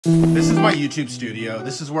This is my YouTube studio.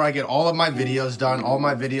 This is where I get all of my videos done, all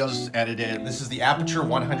my videos edited. This is the Aputure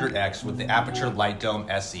 100X with the Aputure Light Dome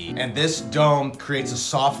SE. And this dome creates a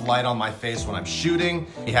soft light on my face when I'm shooting.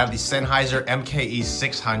 We have the Sennheiser MKE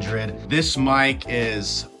 600. This mic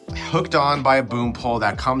is hooked on by a boom pole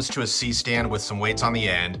that comes to a C-stand with some weights on the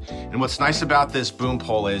end. And what's nice about this boom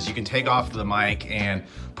pole is you can take off the mic and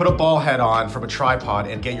put a ball head on from a tripod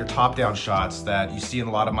and get your top-down shots that you see in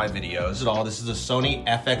a lot of my videos. This is a Sony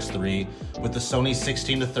FX3 with the Sony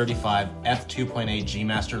 16-35 f2.8 G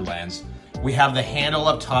Master lens. We have the handle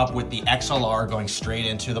up top with the XLR going straight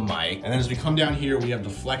into the mic. And then as we come down here, we have the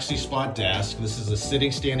Flexi Spot desk. This is a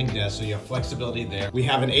sitting standing desk, so you have flexibility there. We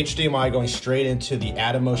have an HDMI going straight into the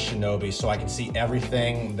Atomos Shinobi, so I can see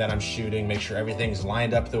everything that I'm shooting, make sure everything's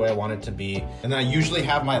lined up the way I want it to be. And then I usually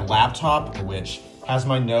have my laptop, which has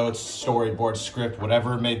my notes, storyboard, script,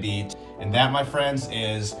 whatever it may be. And that, my friends,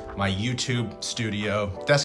 is my YouTube studio.